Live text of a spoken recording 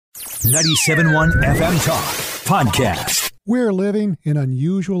97.1 FM Talk Podcast. We're living in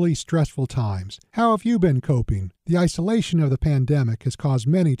unusually stressful times. How have you been coping? The isolation of the pandemic has caused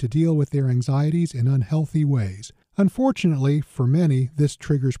many to deal with their anxieties in unhealthy ways. Unfortunately, for many, this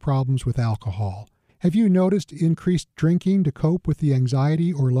triggers problems with alcohol. Have you noticed increased drinking to cope with the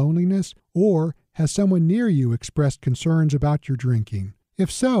anxiety or loneliness? Or has someone near you expressed concerns about your drinking?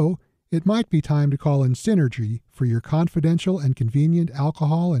 If so, it might be time to call in Synergy for your confidential and convenient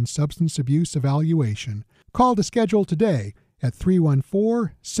alcohol and substance abuse evaluation. Call to schedule today at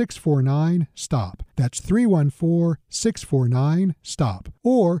 314-649-STOP. That's 314-649-STOP.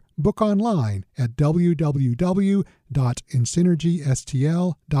 Or book online at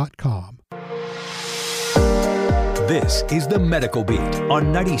www.insynergystl.com. This is the Medical Beat on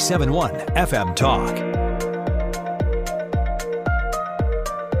 97.1 FM Talk.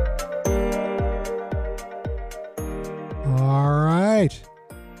 All right.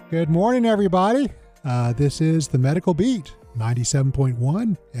 Good morning, everybody. This is the Medical Beat,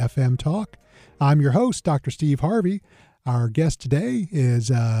 97.1 FM Talk. I'm your host, Dr. Steve Harvey. Our guest today is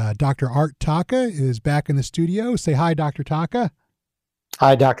Dr. Art Taca is back in the studio. Say hi, Dr. Taca.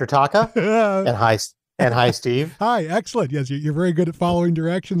 Hi, Dr. Taca. And hi, Steve. Hi, excellent. Yes, you're very good at following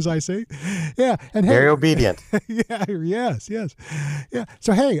directions, I see. Yeah, and very obedient. Yeah, yes. Yeah.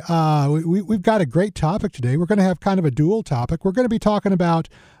 So hey, we've got a great topic today. We're going to have kind of a dual topic. We're going to be talking about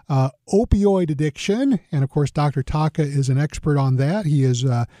opioid addiction, and of course, Dr. Taca is an expert on that. He is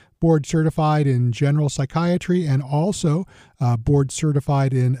board certified in general psychiatry and also board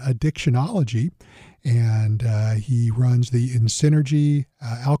certified in addictionology. And he runs the Insynergy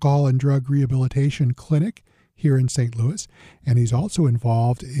Alcohol and Drug Rehabilitation Clinic here in St. Louis. And he's also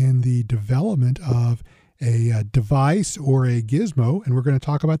involved in the development of a device or a gizmo, and we're going to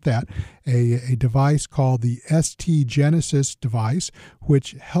talk about that, a device called the ST Genesis device,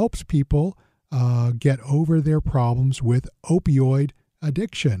 which helps people get over their problems with opioid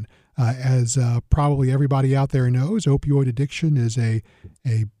addiction. As probably everybody out there knows, opioid addiction is a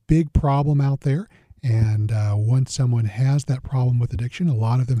big problem out there. And once someone has that problem with addiction, a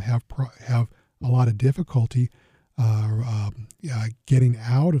lot of them have a lot of difficulty getting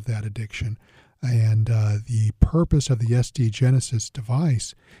out of that addiction. And the purpose of the ST Genesis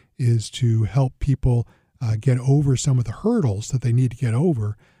device is to help people get over some of the hurdles that they need to get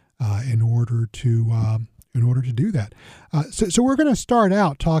over in order to do that. So we're going to start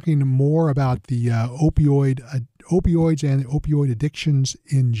out talking more about the opioids and opioid addictions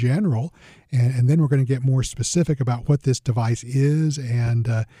in general, and then we're going to get more specific about what this device is and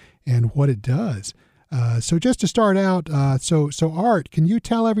what it does. So just to start out, so Art, can you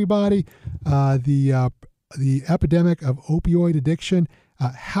tell everybody the epidemic of opioid addiction?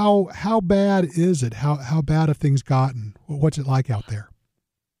 How bad is it? How bad have things gotten? What's it like out there?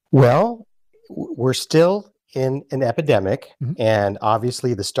 Well, we're still in an epidemic, and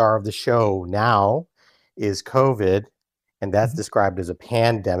obviously the star of the show now is COVID, and that's described as a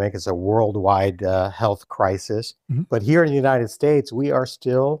pandemic. It's a worldwide health crisis. But here in the United States, we are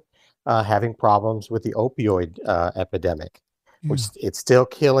still having problems with the opioid epidemic, which it's still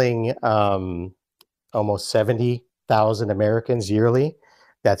killing almost 70,000 Americans yearly.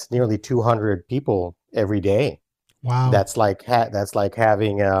 That's nearly 200 people every day. Wow. That's like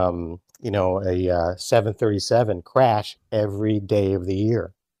having a 737 crash every day of the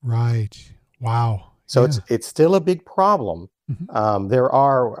year. Right. Wow. So it's still a big problem. There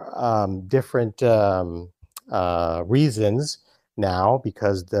are different reasons now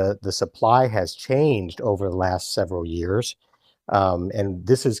because the supply has changed over the last several years. And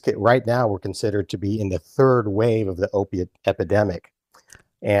this is right now we're considered to be in the third wave of the opiate epidemic.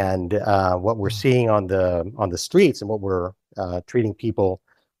 And what we're seeing on the streets and what we're treating people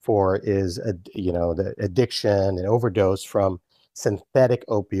for is the addiction and overdose from synthetic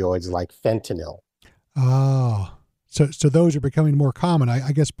opioids like fentanyl. Oh, so those are becoming more common.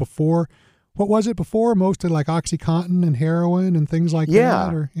 I guess before, what was it before? Mostly like OxyContin and heroin and things like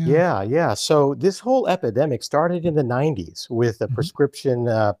that? Yeah. So this whole epidemic started in the 90s with the prescription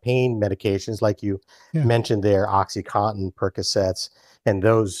pain medications like you mentioned there, OxyContin, Percocets, and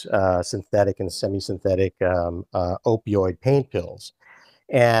those synthetic and semi-synthetic opioid pain pills.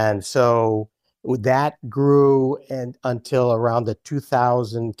 And so that grew until around the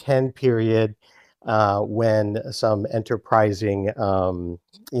 2010 period when some enterprising,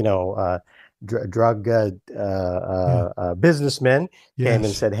 drug businessmen came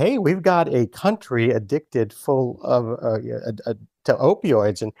and said, "Hey, we've got a country addicted full of to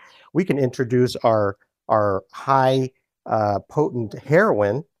opioids, and we can introduce our high potent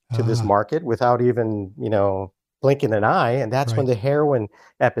heroin to this market without even blink in an eye, and that's when Right. the heroin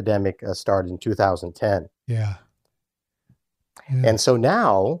epidemic started in 2010. Yeah. Yeah. And so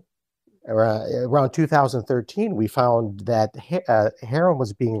now, around 2013, we found that heroin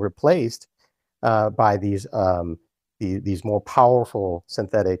was being replaced by these more powerful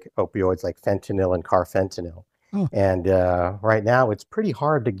synthetic opioids like fentanyl and carfentanil. Oh, And right now, it's pretty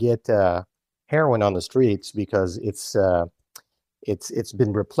hard to get heroin on the streets because it's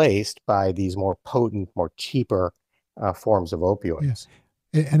been replaced by these more potent, more cheaper forms of yeah. opioids.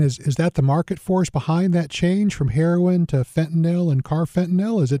 And is that the market force behind that change from heroin to fentanyl and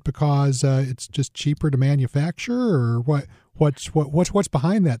carfentanil? Is it because it's just cheaper to manufacture, or what's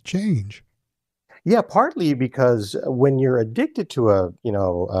behind that change? Yeah, partly because when you're addicted to a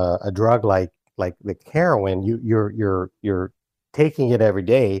drug like the heroin, you're taking it every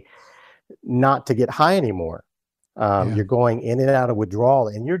day not to get high anymore. Yeah. You're going in and out of withdrawal,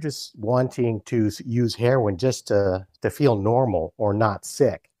 and you're just wanting to use heroin just to feel normal or not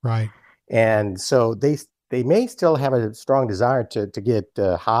sick. Right. And so they may still have a strong desire to get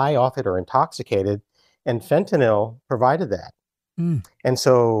high off it or intoxicated, and fentanyl provided that. Mm. And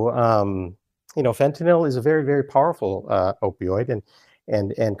so fentanyl is a very, very powerful opioid,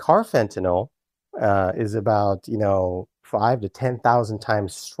 and carfentanil is about 5 to 10,000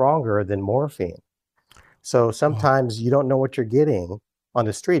 times stronger than morphine. So sometimes you don't know what you're getting on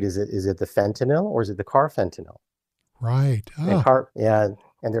the street. Is it the fentanyl or is it the carfentanil? Right. And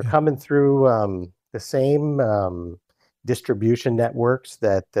they're coming through the same distribution networks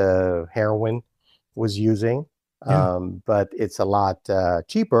that heroin was using, but it's a lot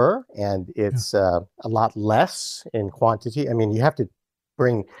cheaper, and it's a lot less in quantity. I mean, you have to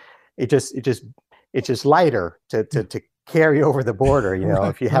bring it's just lighter to carry over the border. Right,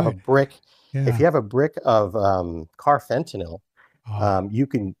 if you have a brick. Yeah. If you have a brick of carfentanil, you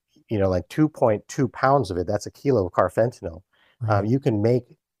can, like 2.2 pounds of it, that's a kilo of carfentanil. Right. You can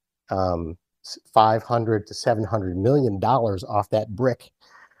make $500 to $700 million off that brick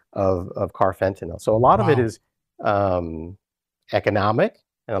of carfentanil. So a lot of it is economic,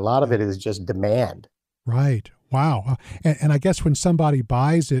 and a lot of it is just demand. Right. Wow. And I guess when somebody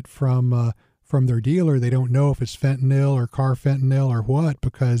buys it from their dealer, they don't know if it's fentanyl or carfentanil or what,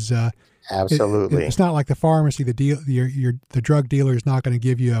 because absolutely, it's not like the pharmacy. The drug dealer is not going to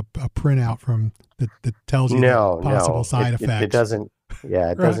give you a printout from that tells you the possible side effects. It doesn't.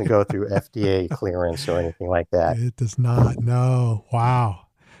 Yeah, it doesn't go through FDA clearance or anything like that. It does not. No. Wow.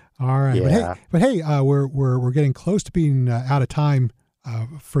 All right. Yeah. But hey, we're getting close to being out of time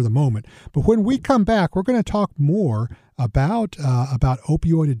for the moment. But when we come back, we're going to talk more about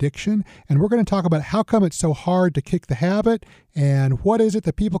opioid addiction, and we're going to talk about how come it's so hard to kick the habit, and what is it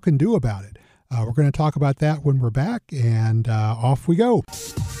that people can do about it. We're going to talk about that when we're back, and off we go.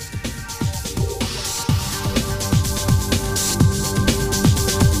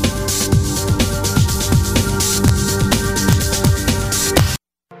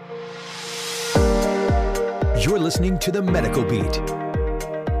 You're listening to The Medical Beat.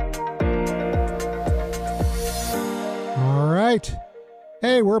 All right.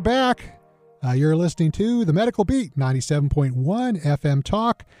 Hey, we're back. You're listening to The Medical Beat, 97.1 FM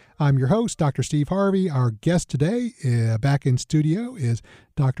Talk. I'm your host, Dr. Steve Harvey. Our guest today, back in studio, is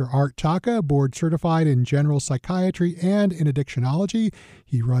Dr. Art Taca, board certified in general psychiatry and in addictionology.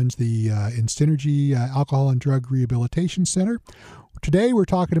 He runs the InSynergy Alcohol and Drug Rehabilitation Center. Today, we're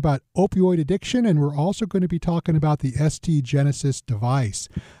talking about opioid addiction, and we're also going to be talking about the ST Genesis device.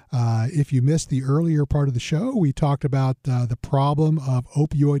 If you missed the earlier part of the show, we talked about the problem of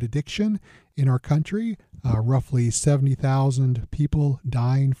opioid addiction in our country, roughly 70,000 people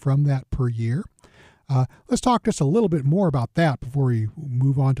dying from that per year. Let's talk just a little bit more about that before we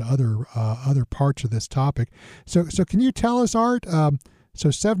move on to other parts of this topic. So can you tell us, Art?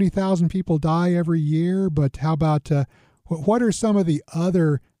 So 70,000 people die every year, but how about what are some of the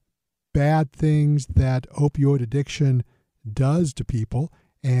other bad things that opioid addiction does to people?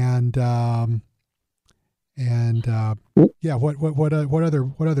 And what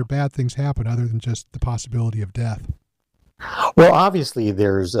other bad things happen other than just the possibility of death? Well, obviously,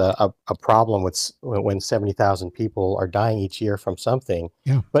 there's a problem with when 70,000 people are dying each year from something.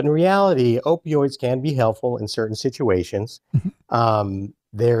 Yeah. But in reality, opioids can be helpful in certain situations. Mm-hmm.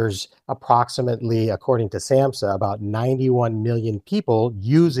 There's approximately, according to SAMHSA, about 91 million people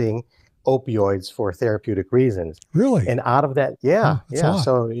using opioids for therapeutic reasons. Really? And out of that, yeah.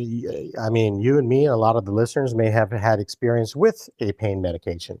 So, I mean, you and me, and a lot of the listeners may have had experience with a pain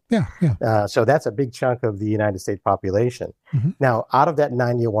medication. Yeah. So that's a big chunk of the United States population. Mm-hmm. Now, out of that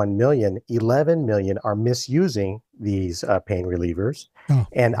 91 million, 11 million are misusing these pain relievers. Oh.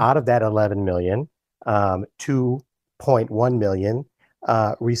 And out of that 11 million, 2.1 million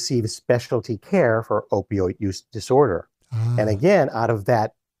receive specialty care for opioid use disorder. And again, out of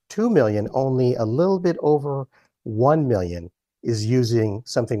that 2 million, only a little bit over 1 million is using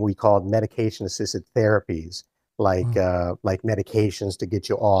something we call medication-assisted therapies, like medications to get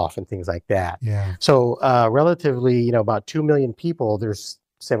you off and things like that. Yeah. So relatively, about 2 million people, there's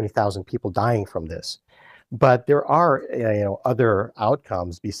 70,000 people dying from this. But there are, other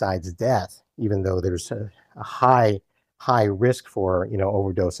outcomes besides death, even though there's a high risk for,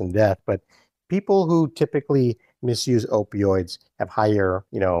 overdose and death. But people who typically misuse opioids have higher,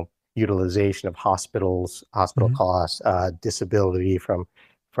 utilization of hospital costs, disability from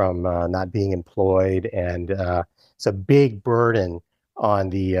not being employed, and it's a big burden on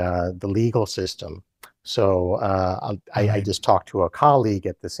the legal system. So I just talked to a colleague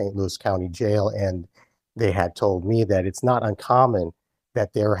at the St. Louis County Jail, and they had told me that it's not uncommon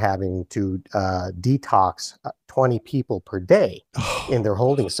that they're having to detox 20 people per day in their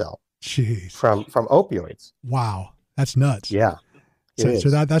holding cell. Jeez. From opioids. Wow, that's nuts. Yeah. So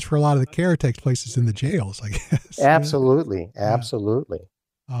that's where a lot of the care takes place, is in the jails, I guess. Absolutely. Yeah. Absolutely.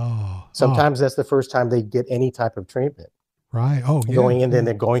 Oh. Sometimes that's the first time they get any type of treatment. Right. Oh, yeah. Going in, then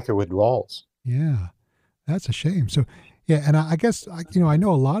they're going through withdrawals. Yeah. That's a shame. So, yeah, and I guess, I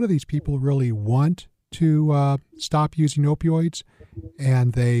know a lot of these people really want to stop using opioids,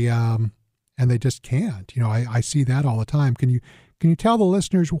 and they just can't. I see that all the time. Can you tell the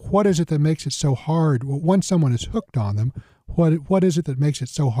listeners, what is it that makes it so hard? Once someone is hooked on them, what is it that makes it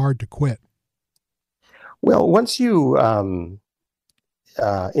so hard to quit? Well, once you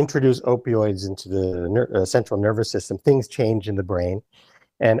introduce opioids into the central nervous system, things change in the brain.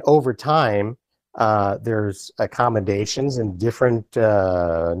 And over time, there's accommodations, and different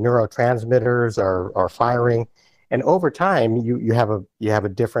neurotransmitters are firing. And over time, you have a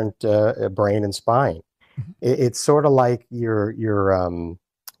different brain and spine. It's sort of like your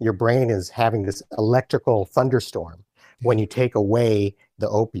brain is having this electrical thunderstorm when you take away the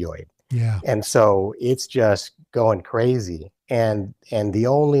opioid. Yeah. And so it's just going crazy. And the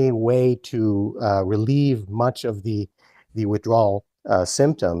only way to relieve much of the withdrawal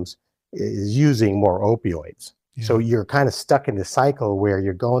symptoms is using more opioids. Yeah. So you're kind of stuck in the cycle where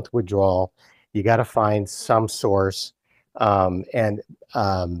you're going through withdrawal. You got to find some source.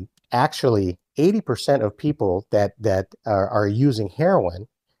 Actually, 80% of people that are using heroin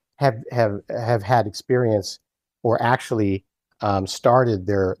have had experience, or actually started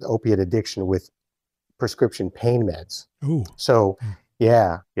their opiate addiction with prescription pain meds. Ooh. So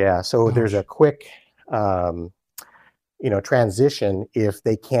yeah. So there's a quick transition if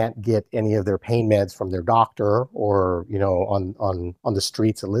they can't get any of their pain meds from their doctor, or on the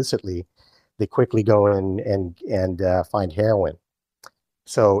streets illicitly. They quickly go and find heroin.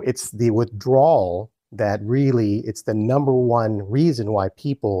 So it's the withdrawal that really, it's the number one reason why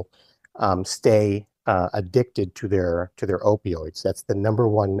people stay addicted to their opioids. That's the number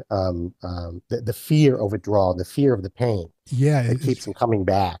one, the fear of withdrawal, the fear of the pain. Yeah, it keeps them coming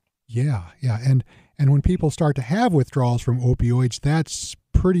back. Yeah. And when people start to have withdrawals from opioids, that's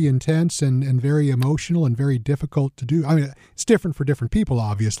pretty intense and very emotional and very difficult to do. I mean, it's different for different people,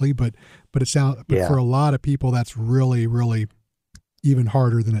 obviously, but for a lot of people, that's really, really even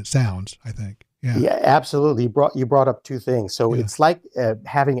harder than it sounds, I think. Yeah. Yeah, absolutely. You brought up two things. So it's like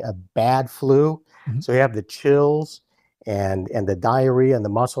having a bad flu. Mm-hmm. So you have the chills and the diarrhea and the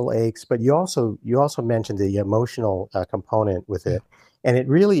muscle aches, but you also mentioned the emotional component with it. And it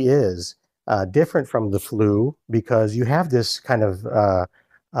really is different from the flu, because you have this kind of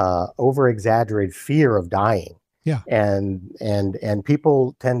over-exaggerated fear of dying. Yeah. And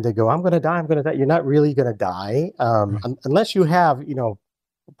people tend to go, I'm going to die. You're not really going to die unless you have,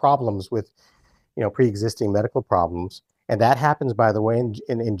 problems with, pre-existing medical problems. And that happens, by the way,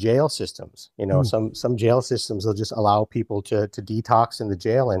 in jail systems. Some jail systems will just allow people to detox in the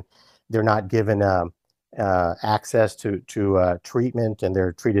jail, and they're not given access to treatment, and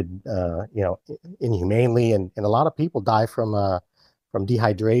they're treated, inhumanely. And a lot of people die from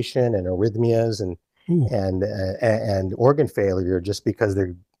dehydration and arrhythmias and organ failure, just because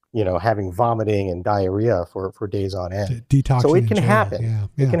they're having vomiting and diarrhea for days on end. Detoxing. So it can happen. Yeah.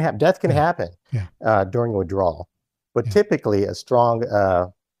 It can happen. Death can happen during withdrawal. But typically, a strong,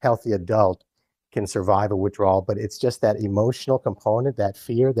 healthy adult can survive a withdrawal. But it's just that emotional component, that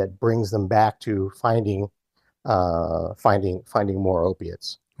fear, that brings them back to finding more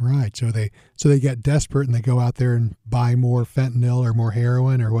opiates. Right. So they get desperate and they go out there and buy more fentanyl or more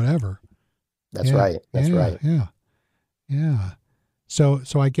heroin or whatever. That's right. That's right. Yeah. So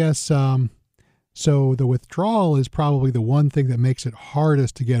I guess so the withdrawal is probably the one thing that makes it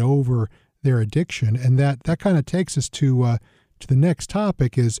hardest to get over their addiction. And that kind of takes us to the next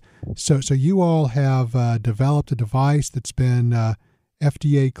topic is, so you all have developed a device that's been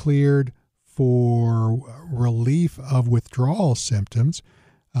FDA cleared for relief of withdrawal symptoms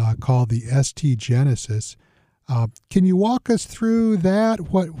called the ST Genesis. Can you walk us through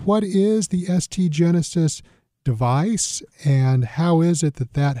that? What is the ST Genesis device, and how is it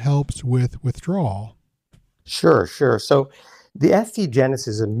that helps with withdrawal? Sure. So the ST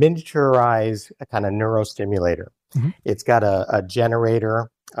Genesis is a miniaturized kind of neurostimulator. Mm-hmm. It's got a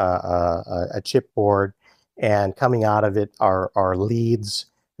generator, a chipboard, and coming out of it are leads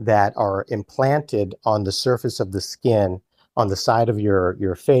that are implanted on the surface of the skin on the side of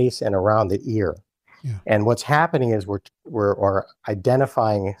your face and around the ear. Yeah. And what's happening is we're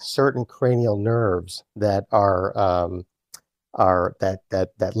identifying certain cranial nerves that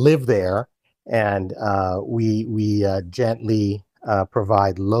that live there, and we gently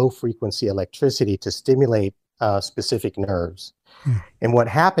provide low frequency electricity to stimulate specific nerves. And what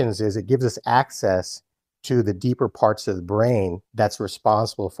happens is it gives us access to the deeper parts of the brain that's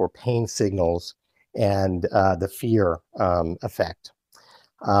responsible for pain signals and the fear effect.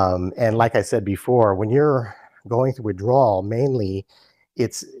 And like I said before, when you're going through withdrawal, mainly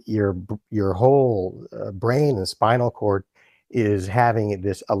it's your whole brain and spinal cord is having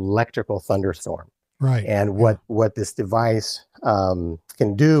this electrical thunderstorm. Right. And what this device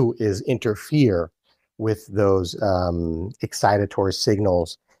can do is interfere with those excitatory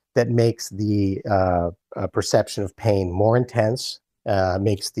signals that makes the perception of pain more intense,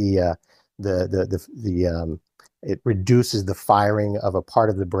 makes it reduces the firing of a part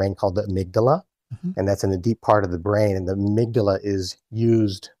of the brain called the amygdala, and that's in the deep part of the brain. And the amygdala is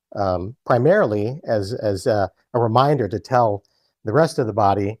used primarily as a reminder to tell the rest of the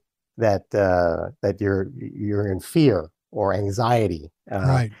body that you're in fear or anxiety.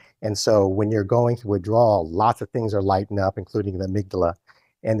 Right. And so when you're going through withdrawal, lots of things are lighting up, including the amygdala.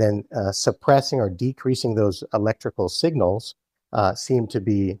 And then suppressing or decreasing those electrical signals seem to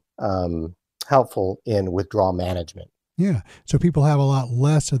be helpful in withdrawal management. Yeah. So people have a lot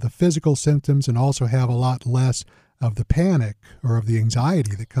less of the physical symptoms and also have a lot less of the panic or of the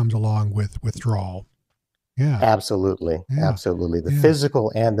anxiety that comes along with withdrawal. Yeah. Absolutely. Yeah. Absolutely. The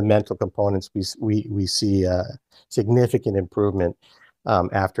physical and the mental components, we see significant improvement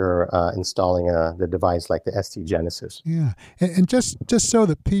after installing the device like the ST Genesis. Yeah. And just so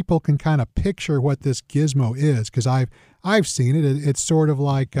that people can kind of picture what this gizmo is, because I've seen it. It's sort of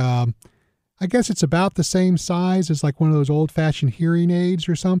like, I guess it's about the same size as like one of those old-fashioned hearing aids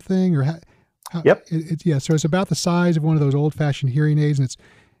or something. Yep. So it's about the size of one of those old-fashioned hearing aids,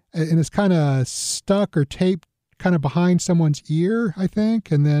 and it's kind of stuck or taped kind of behind someone's ear, I think,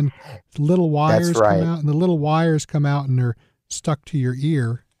 and then little wires come out, and the little wires come out and they're stuck to your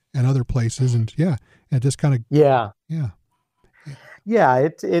ear and other places, and it just kind of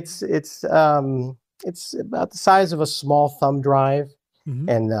it's about the size of a small thumb drive. Mm-hmm.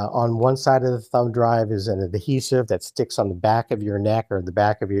 And on one side of the thumb drive is an adhesive that sticks on the back of your neck or the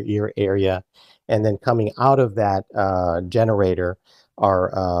back of your ear area. And then coming out of that generator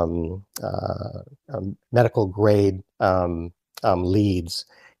are medical grade leads.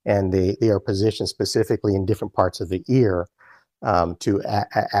 And they are positioned specifically in different parts of the ear to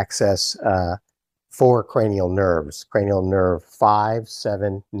access 4 cranial nerves: cranial nerve 5,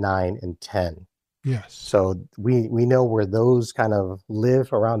 7, 9, and 10. Yes. So we know where those kind of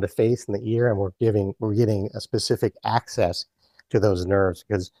live around the face and the ear, and we're getting a specific access to those nerves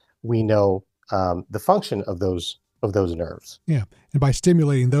because we know the function of those nerves. Yeah, and by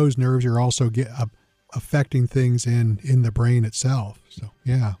stimulating those nerves, you're also affecting things in the brain itself. So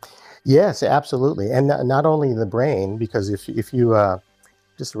yeah. Yes, absolutely, and not only the brain, because if you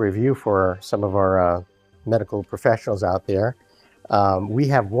just a review for some of our medical professionals out there. We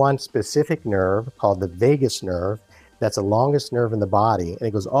have one specific nerve called the vagus nerve. That's the longest nerve in the body, and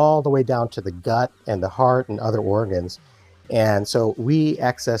it goes all the way down to the gut and the heart and other organs. And so we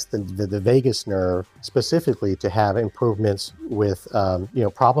access the vagus nerve specifically to have improvements with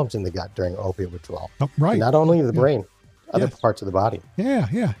problems in the gut during opiate withdrawal. Oh, right. Not only the brain, other parts of the body.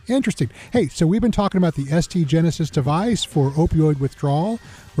 Yeah. Interesting. Hey, so we've been talking about the ST Genesis device for opioid withdrawal.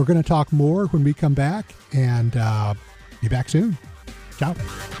 We're going to talk more when we come back, and be back soon. Ciao.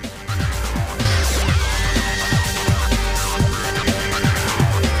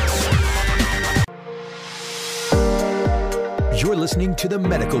 You're listening to The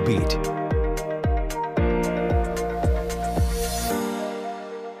Medical Beat.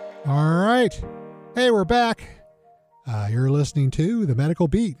 All right. Hey, we're back. You're listening to The Medical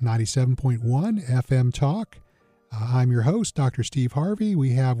Beat, 97.1 FM Talk. I'm your host, Dr. Steve Harvey.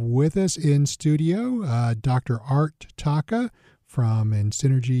 We have with us in studio Dr. Art Taca from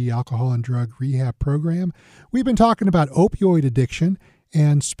Synergy Alcohol and Drug Rehab Program. We've been talking about opioid addiction,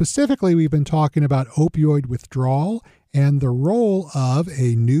 and specifically we've been talking about opioid withdrawal and the role of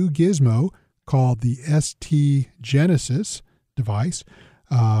a new gizmo called the ST Genesis device,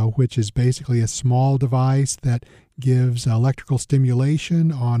 which is basically a small device that gives electrical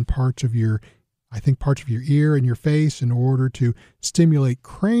stimulation on parts of your ear and your face in order to stimulate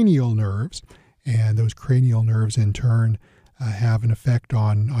cranial nerves. And those cranial nerves in turn have an effect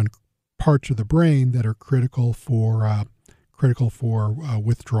on parts of the brain that are critical for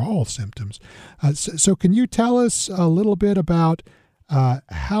withdrawal symptoms. So can you tell us a little bit about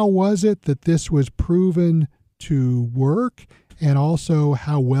how was it that this was proven to work, and also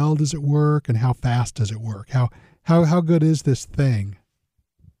how well does it work and how fast does it work? How good is this thing?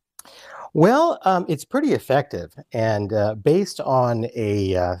 Well, it's pretty effective, and based on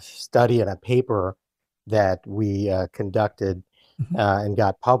a study and a paper that we conducted and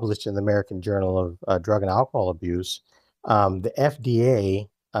got published in the American Journal of Drug and Alcohol Abuse, the FDA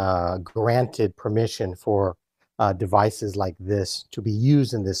granted permission for devices like this to be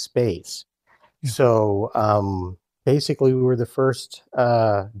used in this space. Yeah. So basically, we were the first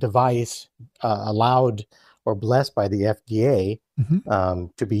device allowed or blessed by the FDA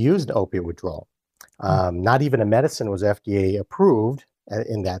to be used in opiate withdrawal. Not even a medicine was FDA approved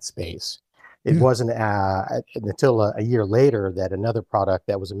in that space. It wasn't until a year later that another product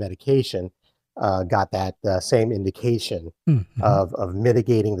that was a medication got that same indication of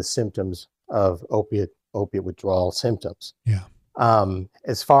mitigating the symptoms of opiate withdrawal symptoms. Yeah.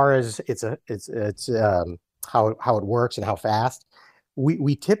 As far as how it works and how fast,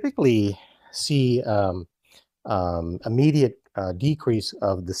 we typically see immediate decrease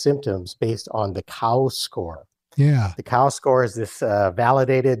of the symptoms based on the COW score. Yeah. The COW score is this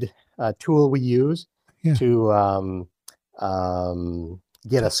validated tool we use to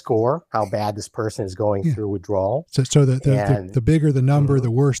get a score, how bad this person is going through withdrawal. So the bigger the number,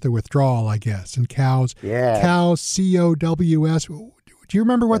 the worse the withdrawal, I guess. And COWS, COWS. Do you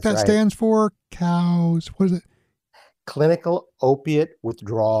remember what that stands for? COWS, what is it? Clinical Opiate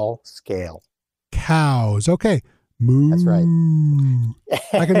Withdrawal Scale. COWS, okay. Moo. That's right.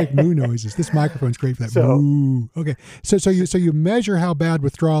 I can make moo noises. This microphone's great for that. Moo. Okay. So you measure how bad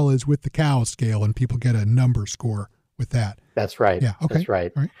withdrawal is with the COWS scale, and people get a number score with that. That's right. Yeah. Okay. That's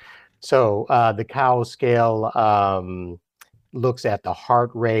right. All right. So the COWS scale looks at the heart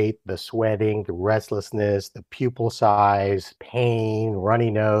rate, the sweating, the restlessness, the pupil size, pain,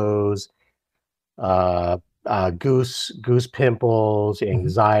 runny nose, goose pimples,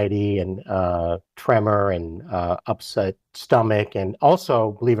 anxiety, and tremor, and upset stomach, and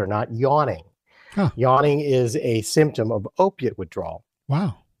also, believe it or not, yawning. Yawning is a symptom of opiate withdrawal.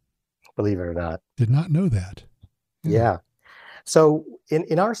 Wow. Believe it or not. Did not know that. Yeah. So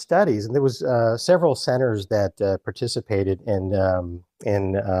in our studies, and there was several centers that participated in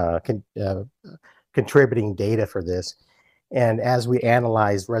contributing data for this, and as we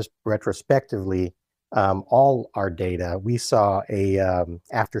analyzed retrospectively all our data, we saw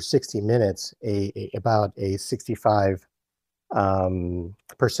after 60 minutes about a 65%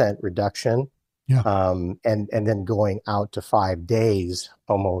 reduction. Yeah. And then going out to 5 days,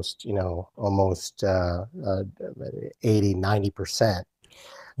 almost 80-90%.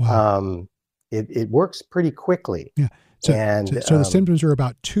 Wow. It works pretty quickly. Yeah. So the symptoms are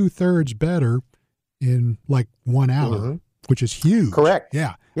about 2/3 better in like 1 hour, which is huge. Correct.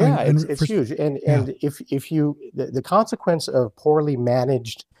 Yeah. Yeah, it's huge. And if you the consequence of poorly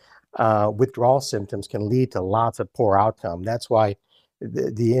managed withdrawal symptoms can lead to lots of poor outcome. That's why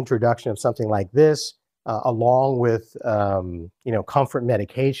the introduction of something like this, along with comfort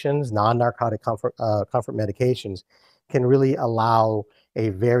medications, non-narcotic comfort medications, can really allow a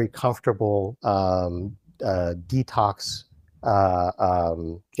very comfortable detox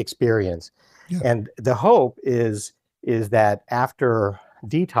experience. Yeah. And the hope is that after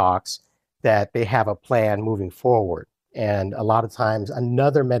detox, that they have a plan moving forward. And a lot of times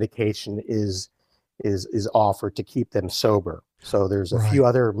another medication is offered to keep them sober. So there's a few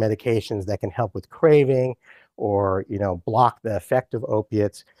other medications that can help with craving or, block the effect of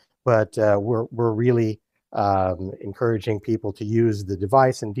opiates. But we're really encouraging people to use the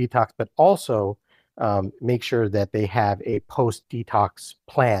device and detox, but also make sure that they have a post-detox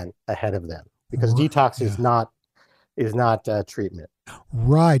plan ahead of them, because detox is not treatment.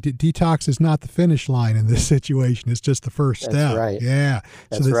 Right. Detox is not the finish line in this situation. It's just the first step. That's right. Yeah.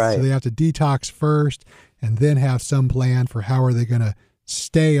 That's right. So they have to detox first and then have some plan for how are they going to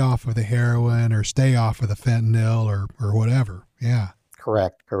stay off of the heroin or stay off of the fentanyl or whatever. Yeah.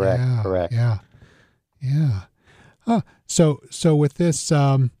 Correct. Yeah. So with this,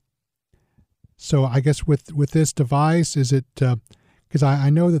 so I guess with this device, is it, because I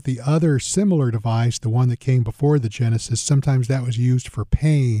know that the other similar device, the one that came before the Genesis, sometimes that was used for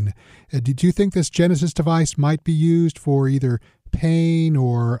pain. Do you think this Genesis device might be used for either pain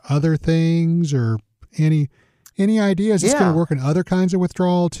or other things, or any idea? Is this going to work in other kinds of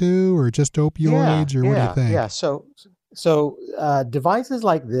withdrawal too, or just opioids, or what do you think? Yeah. So devices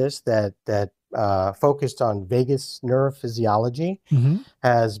like this that focused on vagus nerve physiology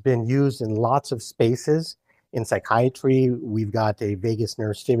has been used in lots of spaces. In psychiatry, we've got a vagus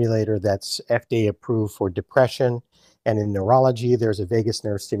nerve stimulator that's FDA approved for depression. And in neurology, there's a vagus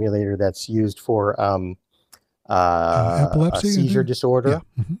nerve stimulator that's used for epilepsy, a seizure disorder.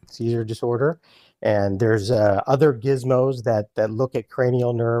 Yeah. Seizure disorder. And there's other gizmos that look at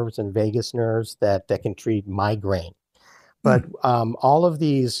cranial nerves and vagus nerves that can treat migraine. But all of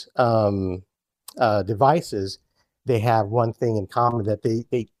these devices, they have one thing in common, that they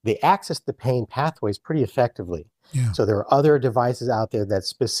access the pain pathways pretty effectively. Yeah. So there are other devices out there that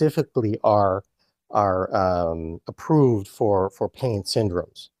specifically are approved for pain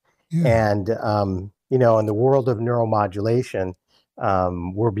syndromes. Yeah. And in the world of neuromodulation,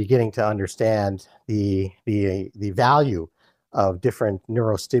 we're beginning to understand the value of different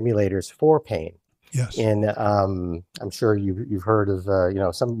neurostimulators for pain. Yes. And I'm sure you've heard of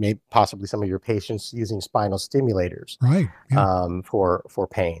possibly some of your patients using spinal stimulators, right? Yeah. For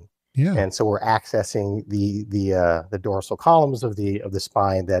pain. Yeah. And so we're accessing the dorsal columns of the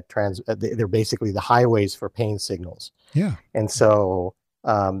spine that they're basically the highways for pain signals. Yeah. And so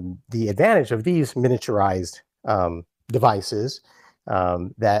the advantage of these miniaturized devices,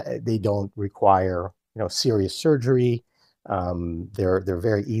 that they don't require serious surgery. They're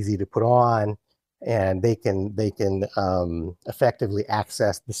very easy to put on. And they can effectively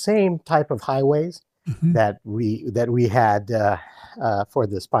access the same type of highways that we had for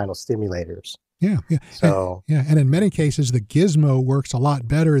the spinal stimulators. Yeah. So and in many cases, the gizmo works a lot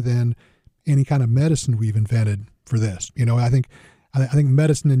better than any kind of medicine we've invented for this. I think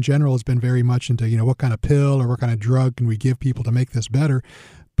medicine in general has been very much into what kind of pill or what kind of drug can we give people to make this better,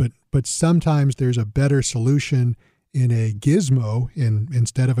 but sometimes there's a better solution in a gizmo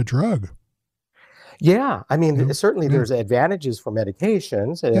instead of a drug. Yeah, I mean, certainly there's advantages for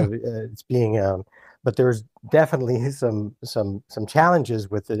medications. It's being, but there's definitely some challenges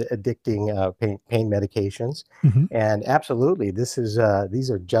with addicting pain medications. And absolutely, these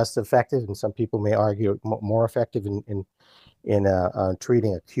are just effective, and some people may argue more effective in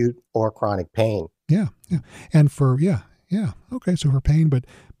treating acute or chronic pain. Yeah, and okay, so for pain, but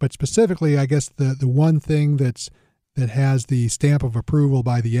specifically, I guess the one thing that has the stamp of approval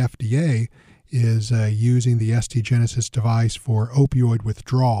by the FDA is using the ST Genesis device for opioid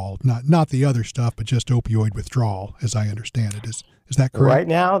withdrawal, not the other stuff, but just opioid withdrawal, as I understand it. Is that correct? Right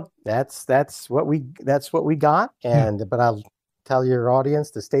now, that's what we got, but I'll tell your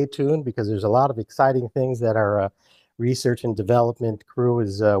audience to stay tuned, because there's a lot of exciting things that our research and development crew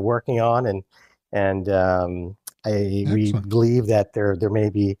is working on, and we believe that there may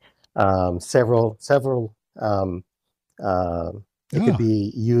be several. It could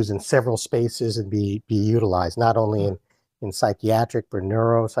be used in several spaces and be utilized, not only in psychiatric, but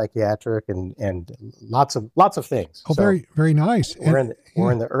neuropsychiatric and lots of things. Oh, so very, very nice. We're in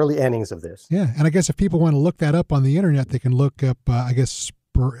the early innings of this. Yeah, and I guess if people want to look that up on the internet, they can look up,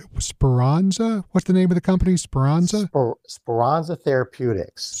 Speranza. What's the name of the company? Speranza? Speranza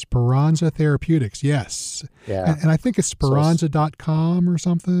Therapeutics. Speranza Therapeutics, yes. Yeah. And I think it's Speranza.com or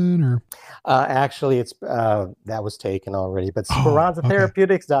something, or actually it's that was taken already, but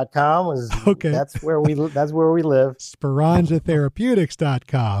SperanzaTherapeutics.com was that's where we live.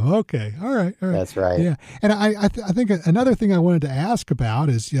 SperanzaTherapeutics.com. Okay. All right. That's right. Yeah. And I think another thing I wanted to ask about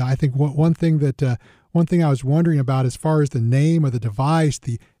is, I think one thing I was wondering about, as far as the name of the device,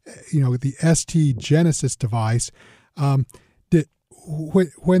 the ST Genesis device,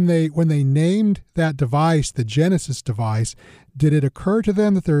 when they named that device the Genesis device, did it occur to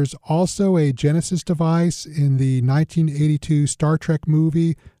them that there's also a Genesis device in the 1982 Star Trek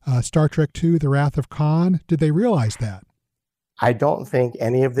movie, Star Trek II: The Wrath of Khan? Did they realize that? I don't think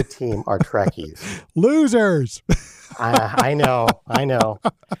any of the team are Trekkies. Losers. I know.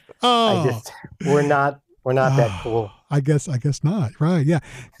 Oh. We're not that cool. I guess not. Right. Yeah.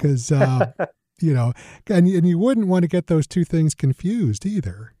 Because, and you wouldn't want to get those two things confused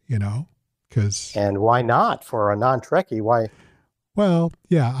either, because. And why not for a non-Trekkie? Why? Well,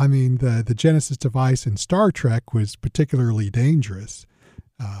 yeah. I mean, the Genesis device in Star Trek was particularly dangerous.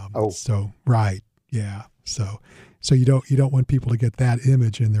 Oh. So right, yeah. So you don't want people to get that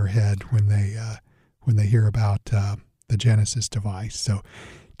image in their head when they hear about the Genesis device. So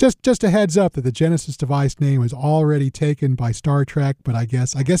just a heads up that the Genesis device name is already taken by Star Trek, but I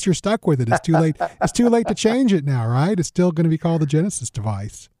guess you're stuck with it. It's too late. It's too late to change it now, right? It's still going to be called the Genesis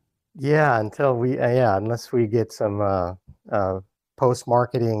device. Yeah, until unless we get some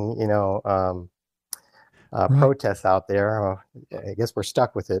post-marketing, Right. protests out there. I guess we're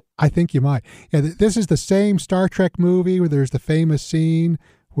stuck with it. I think you might. Yeah, this is the same Star Trek movie where there's the famous scene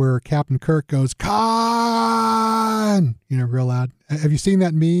where Captain Kirk goes, Khan, real loud. Have you seen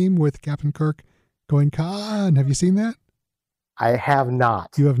that meme with Captain Kirk going, Khan? Have you seen that? I have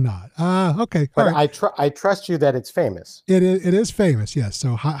not. You have not. Okay. But all right. I trust you that it's famous. It is famous, yes.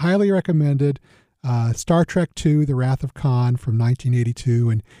 So highly recommended. Star Trek II, The Wrath of Khan from 1982,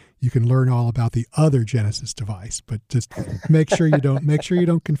 and you can learn all about the other Genesis device. But just make sure you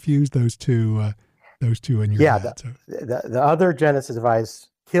don't confuse those two in your head. The other Genesis device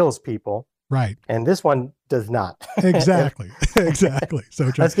kills people, right? And this one does not. Exactly.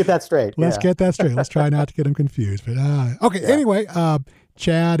 So let's get that straight. Get that straight. Let's try not to get them confused. But okay. Yeah. Anyway,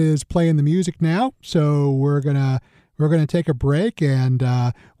 Chad is playing the music now, so we're gonna take a break, and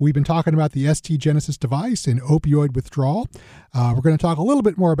we've been talking about the ST Genesis device and opioid withdrawal. We're going to talk a little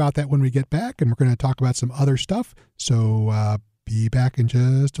bit more about that when we get back, and we're going to talk about some other stuff. So be back in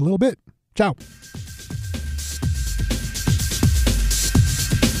just a little bit. Ciao.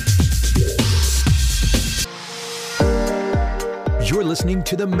 You're listening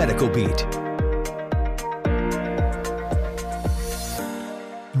to The Medical Beat.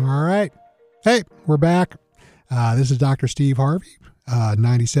 All right. Hey, we're back. This is Dr. Steve Harvey,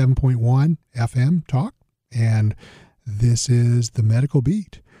 97.1 FM Talk, and this is The Medical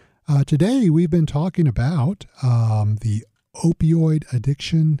Beat. Today, we've been talking about the opioid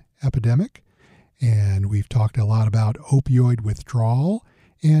addiction epidemic, and we've talked a lot about opioid withdrawal,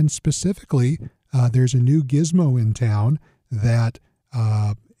 and specifically, there's a new gizmo in town that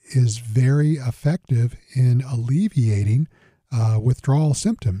is very effective in alleviating withdrawal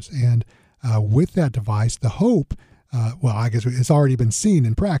symptoms. And with that device, the hope, I guess it's already been seen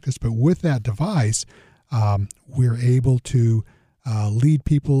in practice, but with that device, we're able to lead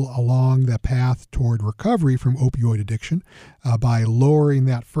people along the path toward recovery from opioid addiction by lowering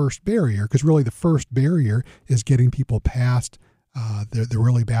that first barrier, because really the first barrier is getting people past the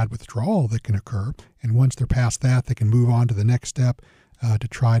really bad withdrawal that can occur. And once they're past that, they can move on to the next step to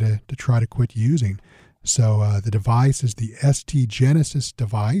try to quit using. So the device is the ST Genesis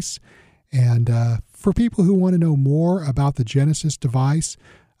device. And for people who want to know more about the Genesis device,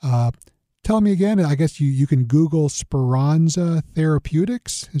 tell me again, I guess you can Google Speranza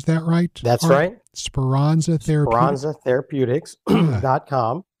Therapeutics. Is that right? That's right. Speranza Therapeutics.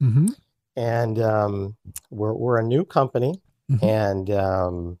 SperanzaTherapeutics.com. Mm-hmm. And we're a new company. Mm-hmm. And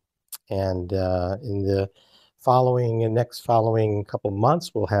in the next following couple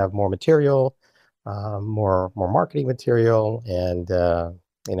months, we'll have more material, more marketing material, and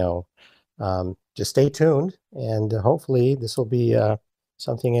just stay tuned. And hopefully, this will be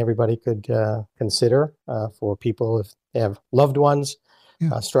something everybody could consider for people if they have loved ones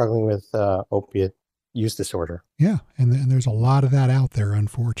struggling with opiate use disorder. Yeah, and there's a lot of that out there,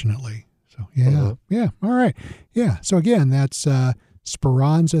 unfortunately. So yeah, all right, yeah. So again, that's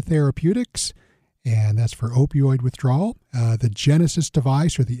Speranza Therapeutics, and that's for opioid withdrawal. The Genesis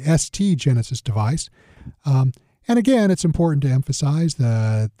device, or the ST Genesis device, and again, it's important to emphasize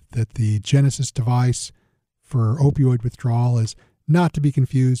that the Genesis device for opioid withdrawal is not to be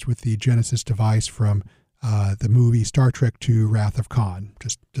confused with the Genesis device from the movie Star Trek II: Wrath of Khan.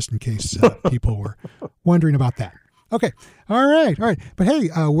 Just in case people were wondering about that. Okay. All right. But hey,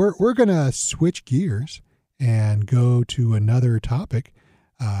 we're gonna switch gears and go to another topic.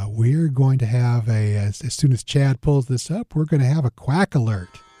 We're going to have as soon as Chad pulls this up, we're going to have a quack alert.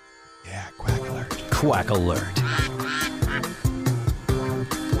 Yeah, quack alert. Quack alert.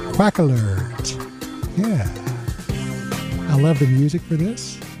 Quack alert. Yeah. I love the music for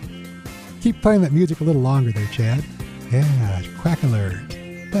this. Keep playing that music a little longer there, Chad. Yeah, quack alert.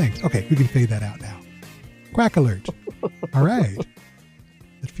 Thanks. Okay, we can fade that out now. Quack alert. All right.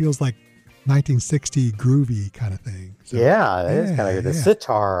 It feels like 1960 groovy kind of thing. So, it's kind of the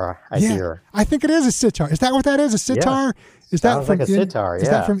sitar I hear. I think it is a sitar. Is that what that is? A sitar? Yeah. Sounds like a sitar, Is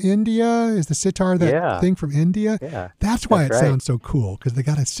that from India? Is the sitar that thing from India? Yeah. That's why it sounds so cool, because they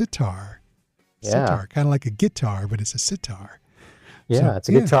got a sitar. Yeah. Sitar, kind of like a guitar, but it's a sitar. Yeah, so, it's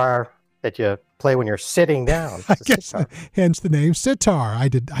a guitar that you play when you're sitting down. I guess, hence the name sitar. I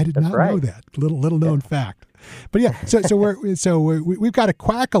did not know that. Little known fact. But yeah, we've got a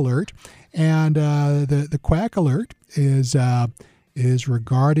quack alert, and the quack alert is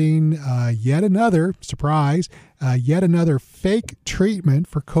regarding yet another fake treatment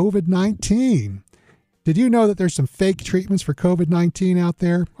for COVID-19. Did you know that there's some fake treatments for COVID-19 out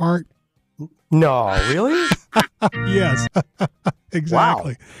there, Art? No, really? Yes,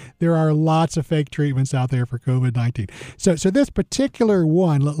 exactly. Wow. There are lots of fake treatments out there for COVID-19. So this particular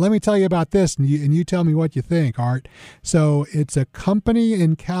one, let me tell you about this, and you tell me what you think, Art. So it's a company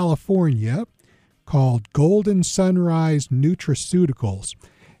in California called Golden Sunrise Nutraceuticals,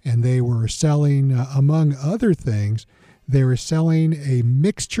 and they were selling, among other things, they were selling a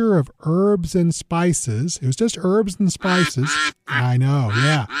mixture of herbs and spices. It was just herbs and spices. I know,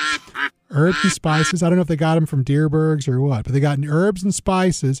 yeah. Herbs and spices. I don't know if they got them from Deerberg's or what, but they got herbs and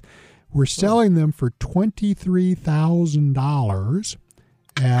spices. We're selling them for $23,000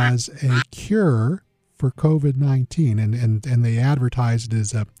 as a cure for COVID-19, and they advertised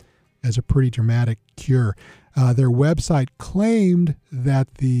it as a pretty dramatic cure. Their website claimed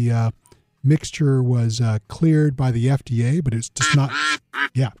that the mixture was cleared by the FDA, but it's just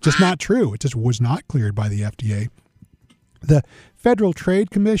not true. It just was not cleared by the FDA. The Federal Trade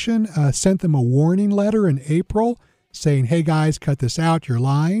Commission sent them a warning letter in April saying, hey guys, cut this out, you're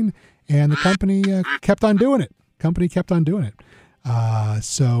lying. And the company kept on doing it.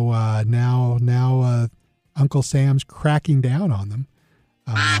 Now Uncle Sam's cracking down on them.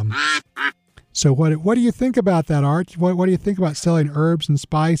 So what do you think about that, Art? What do you think about selling herbs and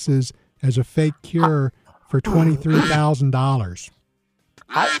spices as a fake cure for $23,000?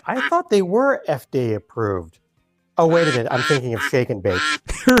 I thought they were FDA approved. Oh, wait a minute. I'm thinking of Shake and Bake.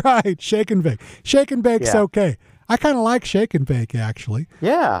 Right. Shake and Bake. Shake and Bake's okay. I kind of like Shake and Bake, actually.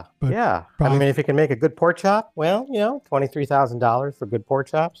 Yeah. But yeah. probably, I mean, if you can make a good pork chop, well, $23,000 for good pork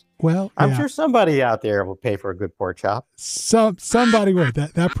chops. Well, I'm sure somebody out there will pay for a good pork chop. Somebody would.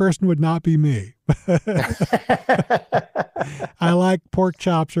 That person would not be me. I like pork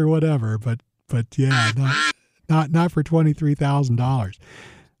chops or whatever, but yeah, not for $23,000.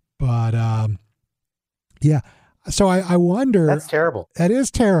 But yeah. So I wonder. That's terrible. That is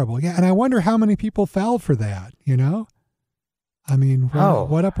terrible. Yeah. And I wonder how many people fell for that, I mean,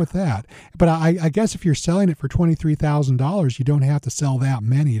 what up with that? But I guess if you're selling it for $23,000, you don't have to sell that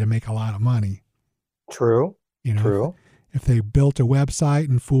many to make a lot of money. True. True. If they built a website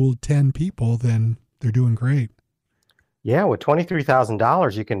and fooled 10 people, then they're doing great. Yeah. With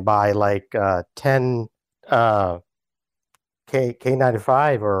 $23,000, you can buy like 10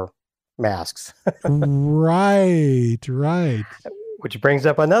 K95 or masks. Right. Which brings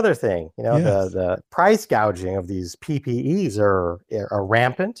up another thing. Yes. The price gouging of these PPEs are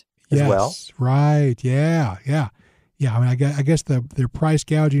rampant as well. Right. Yeah. I mean, I guess they're price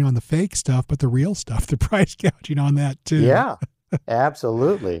gouging on the fake stuff, but the real stuff, they're price gouging on that too. Yeah,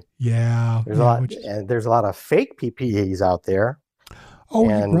 absolutely. Yeah. There's a lot of fake PPEs out there. Oh,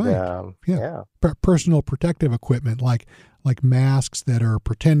 right. Yeah. Personal protective equipment, like masks that are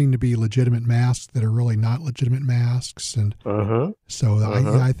pretending to be legitimate masks that are really not legitimate masks, and I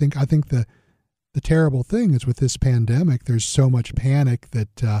think the terrible thing is with this pandemic, there's so much panic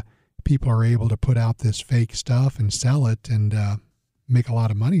that people are able to put out this fake stuff and sell it and make a lot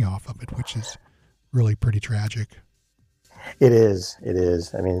of money off of it, which is really pretty tragic. It is.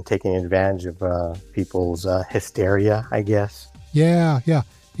 I mean, taking advantage of people's hysteria, I guess. Yeah.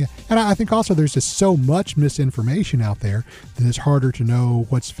 And I think also there's just so much misinformation out there that it's harder to know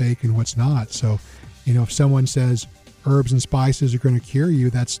what's fake and what's not. So, if someone says herbs and spices are going to cure you,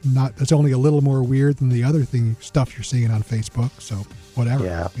 that's only a little more weird than the other stuff you're seeing on Facebook. So whatever.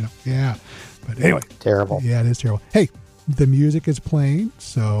 Yeah. But anyway. Terrible. Yeah, it is terrible. Hey, the music is playing.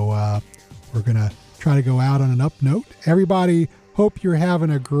 So we're going to try to go out on an up note. Everybody, hope you're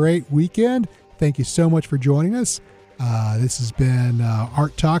having a great weekend. Thank you so much for joining us. This has been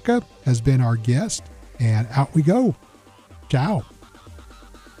Art Taca has been our guest, and out we go. Ciao.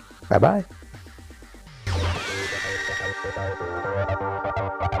 Bye-bye.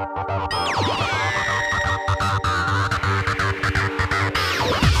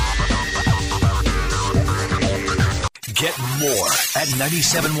 Get more at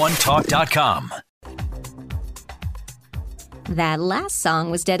 971talk.com. That last song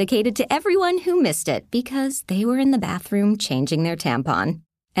was dedicated to everyone who missed it because they were in the bathroom changing their tampon.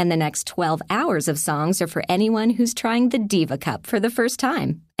 And the next 12 hours of songs are for anyone who's trying the Diva Cup for the first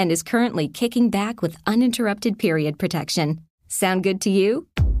time and is currently kicking back with uninterrupted period protection. Sound good to you?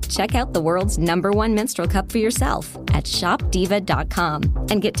 Check out the world's #1 menstrual cup for yourself at shopdiva.com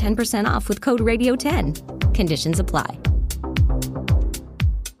and get 10% off with code radio10. Conditions apply.